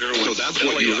transmitter was... So that's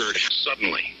what you heard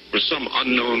suddenly. For some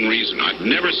unknown reason. I've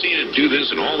never seen it do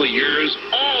this in all the years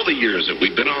that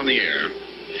we've been on the air.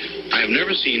 I have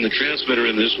never seen the transmitter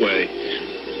in this way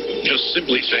just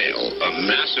simply fail. A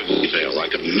massively fail,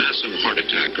 like a massive heart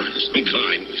attack or some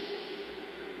kind.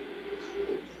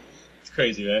 It's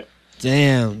crazy, right?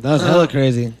 Damn. That was hella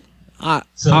crazy. I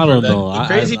So don't the- know. the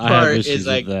crazy I have part issues is,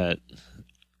 like, with that.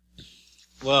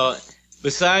 Well,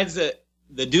 besides that,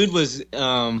 the dude was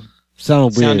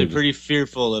Sounded pretty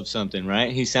fearful of something,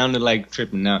 right? He sounded like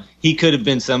tripping. Now, he could have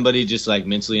been somebody just like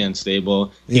mentally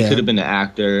unstable. He could have been an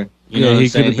actor. You know what I'm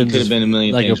saying? He could have been a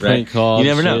million like things, a prank right? call. You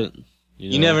never know. You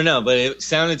You never know, but it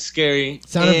sounded scary.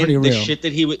 Sounded pretty real.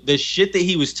 The shit that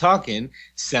he was talking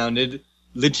sounded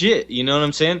legit. You know what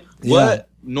I'm saying? Yeah. What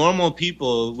normal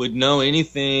people would know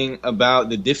anything about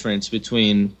the difference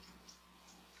between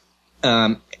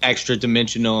extra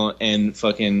dimensional and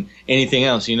fucking anything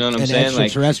else? You know what I'm saying? Like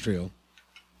extraterrestrial.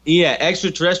 Yeah,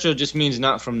 extraterrestrial just means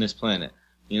not from this planet.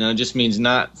 You know, it just means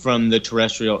not from the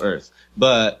terrestrial Earth.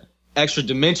 But extra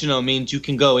dimensional means you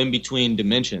can go in between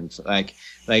dimensions. Like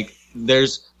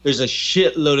there's a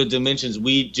shitload of dimensions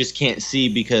we just can't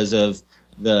see because of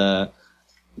the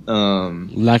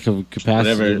lack of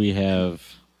capacity we have.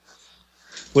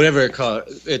 Whatever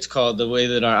it's called, the way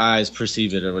that our eyes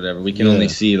perceive it or whatever. We can only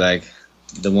see like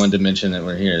the one dimension that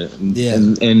we're here. Yeah.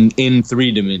 And in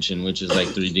 3 dimension, which is like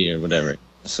 3D or whatever.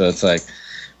 So it's like,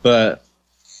 but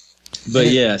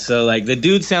yeah, so like the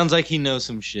dude sounds like he knows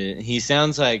some shit. He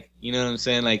sounds like, you know what I'm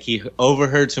saying? Like he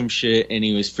overheard some shit and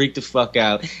he was freaked the fuck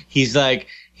out. He's like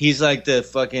the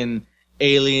fucking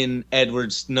alien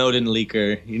Edward Snowden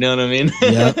leaker. You know what I mean?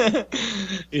 Yeah.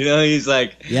 You know, he's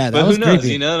like, yeah, that but was who knows?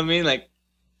 creepy. You know what I mean? Like,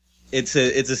 it's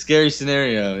a scary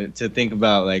scenario to think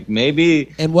about. Like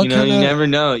maybe, And what you know, kinda- you never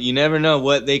know. You never know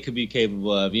what they could be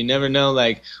capable of. You never know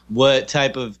like what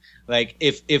type of like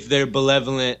if they're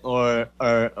benevolent or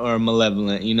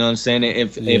malevolent. You know what I'm saying?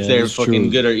 If they're that's fucking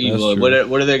true. good or That's evil. true.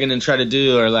 What are they gonna try to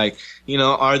do? Or like, you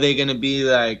know, are they gonna be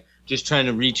like just trying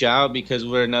to reach out because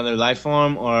we're another life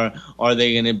form, or are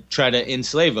they gonna try to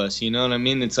enslave us? You know what I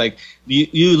mean? It's like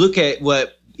you look at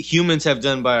what humans have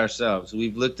done by ourselves.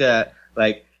 We've looked at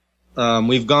like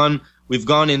we've gone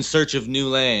in search of new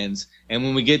lands, and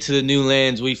when we get to the new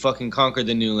lands, we fucking conquer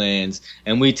the new lands,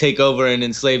 and we take over and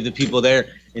enslave the people there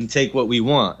and take what we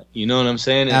want. You know what I'm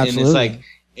saying? Absolutely. And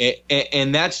it's like,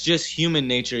 and that's just human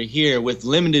nature here with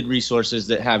limited resources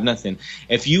that have nothing.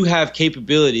 If you have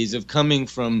capabilities of coming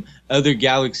from other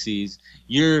galaxies,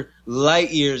 you're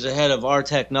light years ahead of our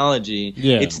technology.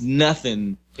 Yeah. It's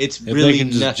nothing. It's If really they can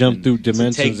just nothing jump through to take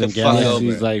dimensions the and fuck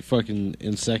galaxies over. like fucking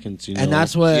in seconds, you know. And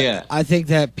that's what Yeah. I think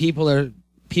that people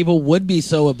would be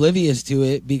so oblivious to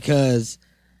it because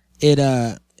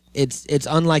it's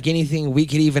unlike anything we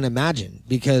could even imagine,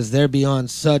 because they're beyond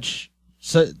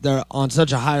they're on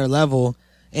such a higher level,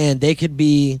 and they could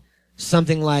be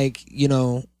something like, you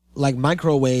know, like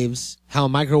microwaves, how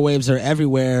microwaves are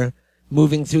everywhere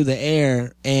moving through the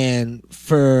air, and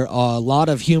for a lot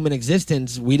of human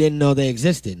existence we didn't know they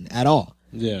existed at all.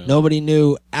 Yeah. Nobody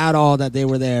knew at all that they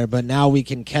were there, but now we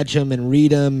can catch them and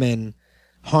read them and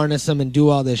harness them and do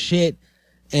all this shit.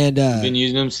 And Been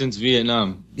using them since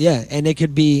Vietnam. yeah, and it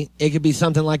could be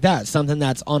something like that, something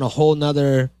that's on a whole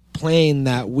nother plane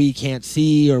that we can't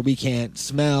see or we can't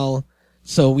smell,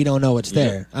 so we don't know it's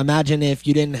there. Imagine if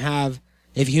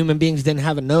human beings didn't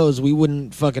have a nose, we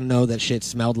wouldn't fucking know that shit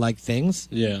smelled like things.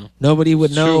 Yeah. Nobody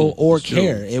would It's know true. or It's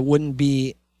care. true. It wouldn't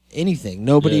be anything.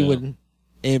 Nobody would.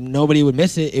 If nobody would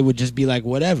miss it, it would just be like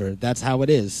whatever. That's how it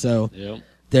is. So Yep.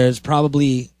 there's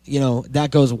probably, you know,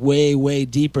 that goes way, way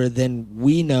deeper than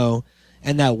we know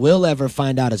and that we'll ever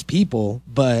find out as people,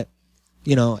 but,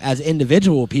 you know, as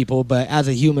individual people, but as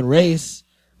a human race,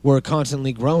 we're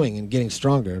constantly growing and getting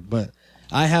stronger. But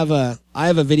I have a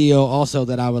video also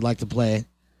that I would like to play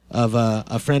of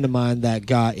a friend of mine that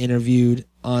got interviewed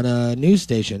on a news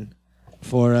station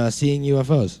for seeing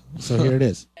UFOs. So here it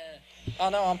is. Oh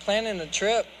no, I'm planning a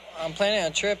trip.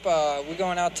 We're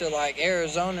going out to like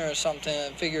Arizona or something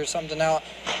and figure something out.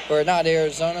 Or not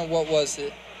Arizona, what was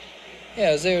it? Yeah,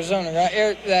 it was Arizona,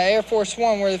 right? The Air Force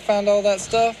One where they found all that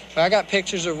stuff. I got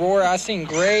pictures of Aurora. I seen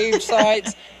grave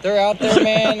sites. They're out there,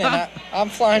 man. And I'm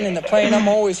flying in the plane. I'm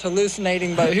always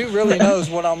hallucinating, but who really knows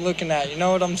what I'm looking at? You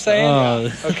know what I'm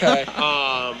saying? Okay.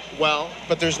 Well,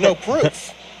 but there's no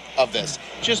proof of this.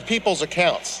 Just people's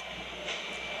accounts.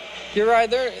 You're right,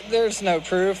 there's no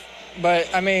proof, but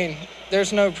I mean,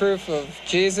 there's no proof of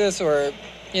Jesus or,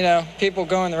 you know, people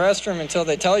go in the restroom until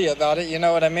they tell you about it, you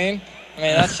know what I mean? I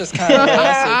mean, that's just kind of the way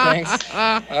I see things.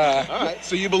 All right,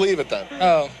 so you believe it then?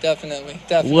 Oh, definitely.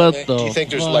 What the? Do you think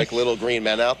there's like little green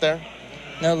men out there?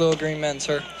 No little green men,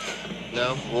 sir.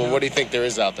 No? Well, what do you think there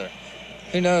is out there?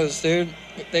 Who knows, dude?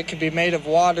 They could be made of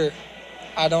water.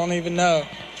 I don't even know.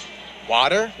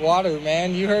 Water? Water,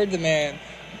 man. You heard the man.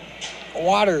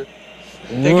 Water.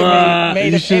 They Wow, could be made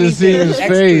you of should have seen his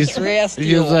face. He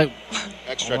extraterrestrial. was like,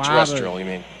 Extraterrestrial, you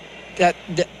mean?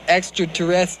 The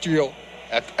extraterrestrial.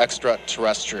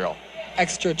 Extraterrestrial.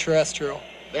 Extraterrestrial.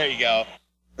 There you go.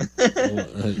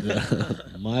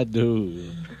 my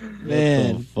dude.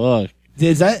 Man, What the fuck?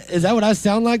 is that what I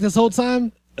sound like this whole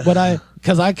time?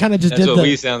 Because I kind of just That's did what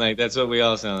we sound like. That's what we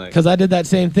all sound like. because I did that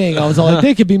same thing. I was all like,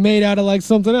 they could be made out of like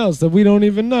something else that we don't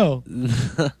even know.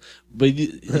 But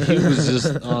he was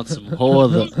just on some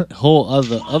whole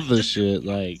other shit.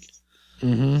 Like,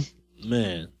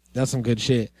 man, That's some good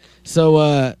shit.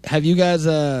 So, have you guys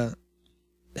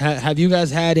have you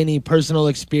guys had any personal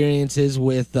experiences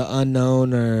with the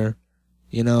unknown, or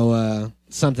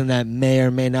something that may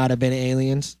or may not have been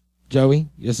aliens? Joey,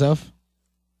 yourself?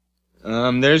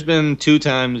 There's been 2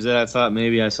 times that I thought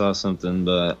maybe I saw something,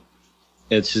 but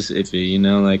it's just iffy,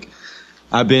 Like,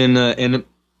 I've been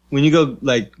when you go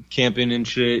like camping and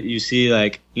shit, you see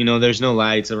like there's no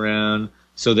lights around,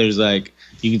 so there's like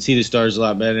you can see the stars a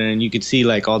lot better, and you can see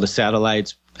like all the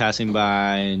satellites passing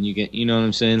by, and you get what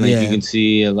I'm saying, like you can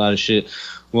see a lot of shit.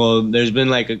 Well, there's been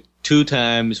like 2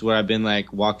 times where I've been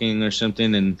like walking or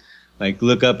something and like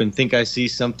look up and think I see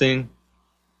something,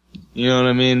 you know what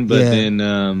I mean?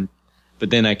 But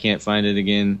then I can't find it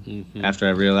again after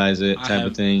I realize it, type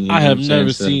of thing. I have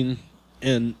never seen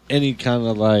in any kind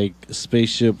of like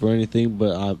spaceship or anything,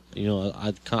 but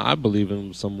I believe in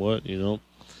them somewhat.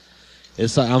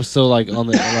 It's like I'm still like on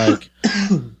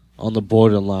the on the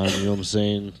borderline. You know what I'm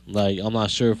saying? Like I'm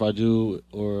not sure if I do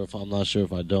or if I'm not sure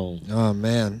if I don't. Oh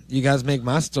man, you guys make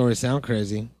my story sound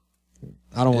crazy.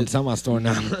 I don't want to tell my story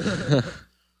now.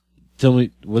 Tell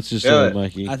me, what's your story,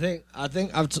 Mikey? I think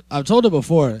I've told it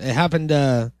before. It happened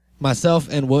to myself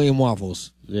and William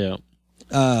Waffles. Yeah.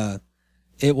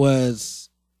 It was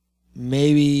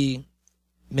maybe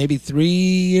 3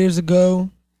 years ago,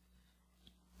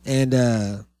 and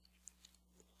I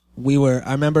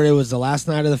remember it was the last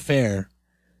night of the fair,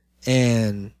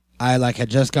 and I like had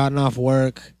just gotten off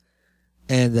work,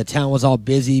 and the town was all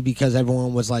busy because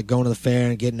everyone was like going to the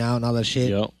fair and getting out and all that shit.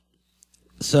 Yep.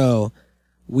 So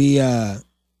we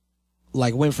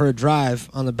like went for a drive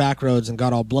on the back roads and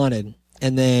got all blunted,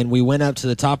 and then we went up to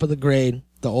the top of the grade,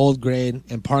 the old grade,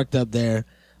 and parked up there.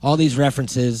 All these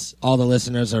references, all the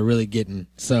listeners are really getting.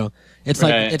 So it's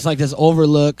like this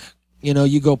overlook.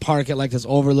 You go park at like this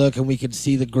overlook, and we could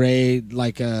see the grade,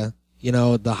 like the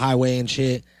highway and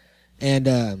shit.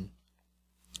 And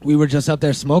we were just up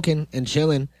there smoking and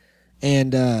chilling,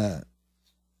 and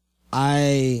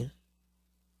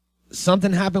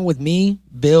something happened with me.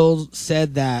 Bill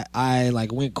said that I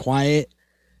like went quiet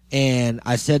and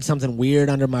I said something weird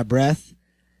under my breath,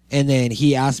 and then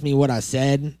he asked me what I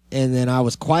said, and then I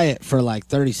was quiet for like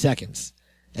 30 seconds,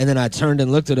 and then I turned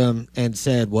and looked at him and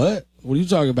said, what are you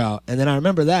talking about? And then I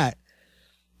remember that,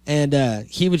 and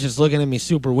he was just looking at me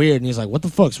super weird, and he's like, what the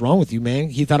fuck's wrong with you, man?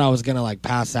 He thought I was gonna like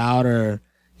pass out or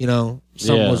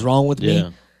something was wrong with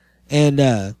me. And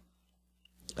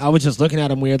I was just looking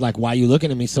at him weird, like, why are you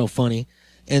looking at me so funny?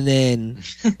 And then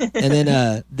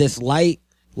this light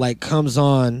like comes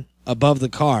on above the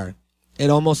car. It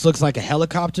almost looks like a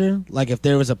helicopter, like if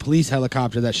there was a police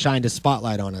helicopter that shined a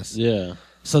spotlight on us. Yeah.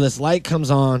 So this light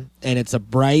comes on, and it's a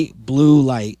bright blue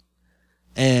light,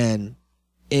 and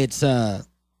it's on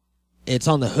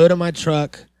the hood of my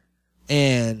truck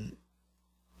and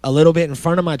a little bit in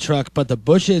front of my truck, but the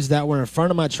bushes that were in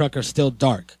front of my truck are still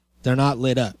dark. They're not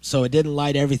lit up. So it didn't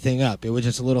light everything up. It was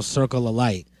just a little circle of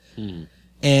light.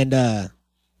 And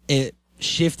it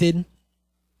shifted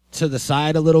to the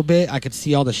side a little bit. I could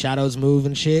see all the shadows move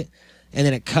and shit. And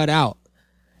then it cut out.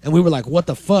 And we were like, what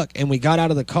the fuck? And we got out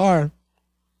of the car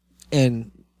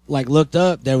and like looked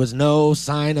up. There was no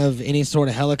sign of any sort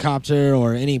of helicopter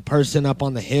or any person up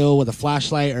on the hill with a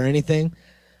flashlight or anything.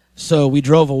 So we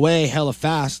drove away hella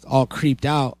fast, all creeped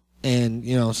out and,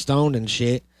 stoned and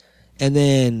shit. And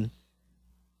then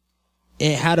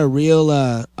it had a real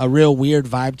weird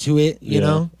vibe to it, you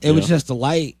know? It was just a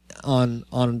light on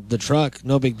the truck,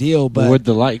 no big deal. But where'd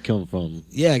the light come from?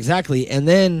 Yeah, exactly. And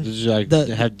then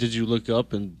did you look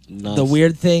up and not the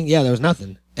weird thing? Yeah, there was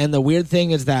nothing. And the weird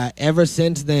thing is that ever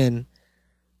since then,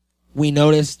 we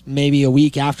noticed maybe a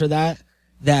week after that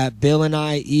Bill and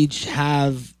I each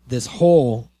have this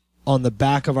hole on the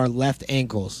back of our left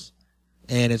ankles,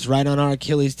 and it's right on our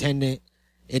Achilles tendon.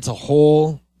 It's a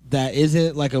hole that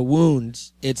isn't like a wound.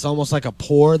 It's almost like a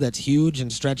pore that's huge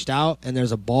and stretched out, and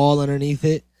there's a ball underneath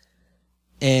it,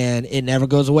 and it never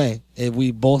goes away.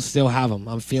 We both still have them.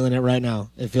 I'm feeling it right now.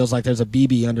 It feels like there's a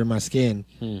BB under my skin.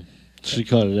 She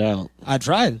cut it out. I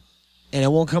tried, and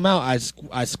it won't come out. I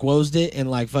squozed it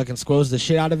and like fucking squozed the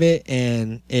shit out of it,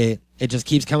 and it just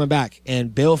keeps coming back.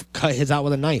 And Bill cut his out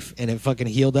with a knife, and it fucking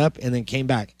healed up and then came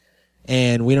back.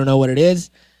 And we don't know what it is.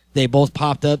 They both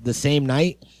popped up the same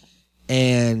night,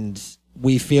 and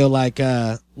we feel like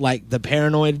the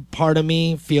paranoid part of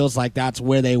me feels like that's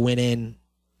where they went in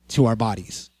to our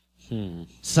bodies.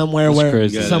 somewhere That's where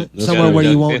crazy. somewhere where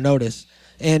you won't notice.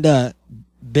 And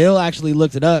Bill actually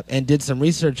looked it up and did some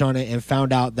research on it and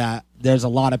found out that there's a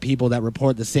lot of people that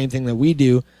report the same thing that we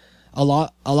do. A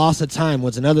loss of time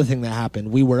was another thing that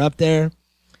happened. We were up there,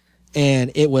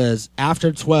 and it was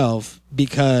after 12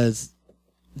 because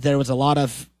there was a lot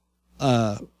of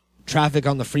traffic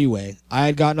on the freeway. I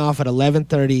had gotten off at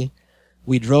 11:30.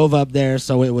 We drove up there,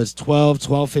 so it was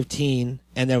 12:15,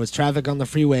 and there was traffic on the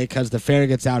freeway because the fair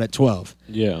gets out at 12.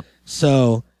 Yeah.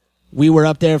 So we were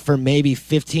up there for maybe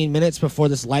 15 minutes before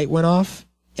this light went off,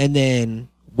 and then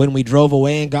when we drove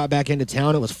away and got back into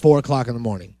town, it was 4 o'clock in the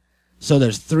morning. So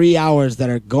there's 3 hours that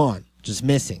are gone, just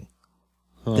missing,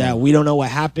 that we don't know what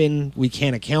happened. We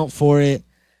can't account for it.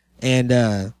 And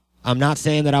I'm not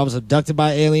saying that I was abducted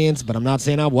by aliens, but I'm not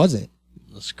saying I wasn't.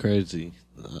 That's crazy.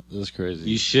 That's crazy.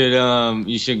 You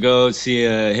should go see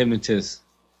a hypnotist.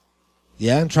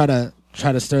 Yeah, and try to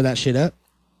stir that shit up.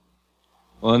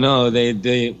 Well, no,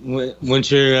 they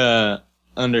once you're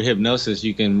under hypnosis,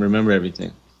 you can remember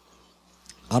everything.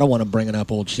 I don't want to bring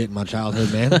up old shit in my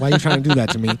childhood, man. Why are you trying to do that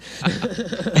to me?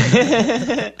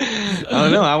 I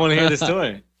don't know. I want to hear the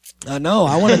story. I know.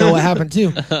 I want to know what happened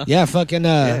too. Yeah, fucking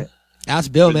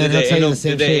ask Bill, man. He'll tell you the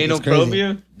same shit. Did they anal probe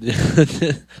you?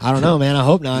 I don't know, man. I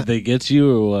hope not. Did they get you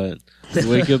or what? You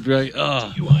wake up, you're like,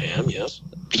 oh. You I am, yes.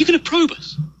 Are you going to probe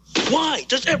us? Why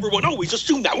does everyone always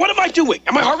assume that? What am I doing?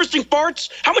 Am I harvesting farts?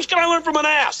 How much can I learn from an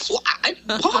ass? What?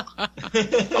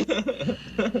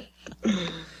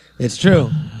 It's true.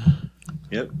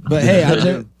 Yep. But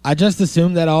hey, I just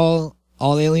assumed that all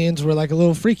aliens were like a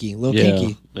little freaky, a little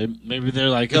kinky. Maybe they're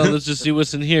like, oh, let's just see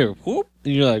what's in here. Whoop.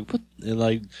 And you're like, what? And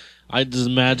like, I just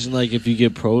imagine like if you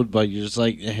get probed, but you're just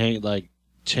like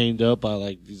chained up by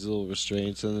like these little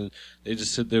restraints, and then they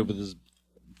just sit there with this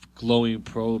glowing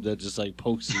probe that just like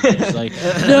pokes you. It's like,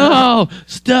 no,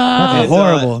 stop. That's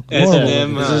horrible.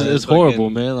 It's horrible,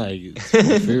 man. Like,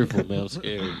 it's fearful, man. I'm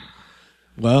scared.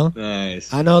 Well,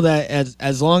 nice. I know that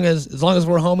as long as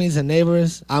we're homies and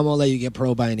neighbors, I'm gonna let you get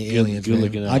probed by any aliens. Good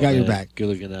looking out. I got man. your back. Good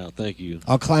looking out. Thank you.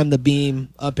 I'll climb the beam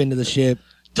up into the ship.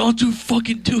 Don't you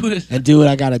fucking do it. And do what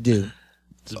I gotta do.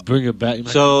 Just bring it back.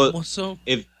 So,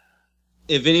 if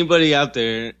anybody out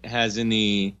there has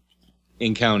any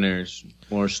encounters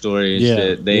or stories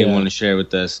that they want to share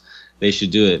with us, they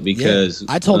should do it because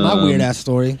I told my weird ass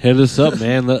story. Hit us up,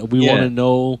 man. We want to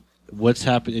know what's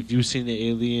happened. If you've seen an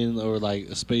alien or like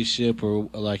a spaceship or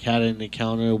like had an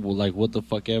encounter, like what the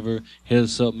fuck ever, hit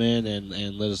us up, man, and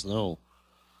let us know.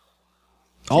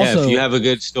 Also, if you have a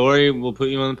good story, we'll put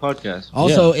you on the podcast.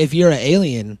 Also, if you're an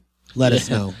alien, let us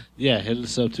know. Yeah, hit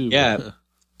us up too. Yeah. Man.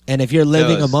 And if you're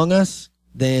living among us,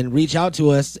 then reach out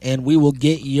to us and we will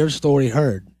get your story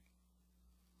heard.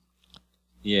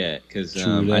 Yeah, because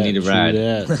I need a ride.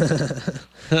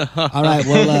 All right,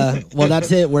 well,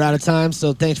 that's it. We're out of time,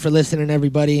 so thanks for listening,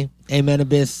 everybody. Amen,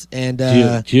 Abyss,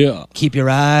 and keep your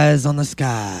eyes on the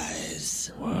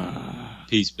skies.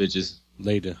 Peace, bitches.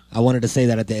 Later. I wanted to say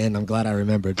that at the end. I'm glad I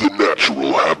remembered. The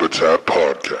Natural Habitat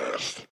Podcast.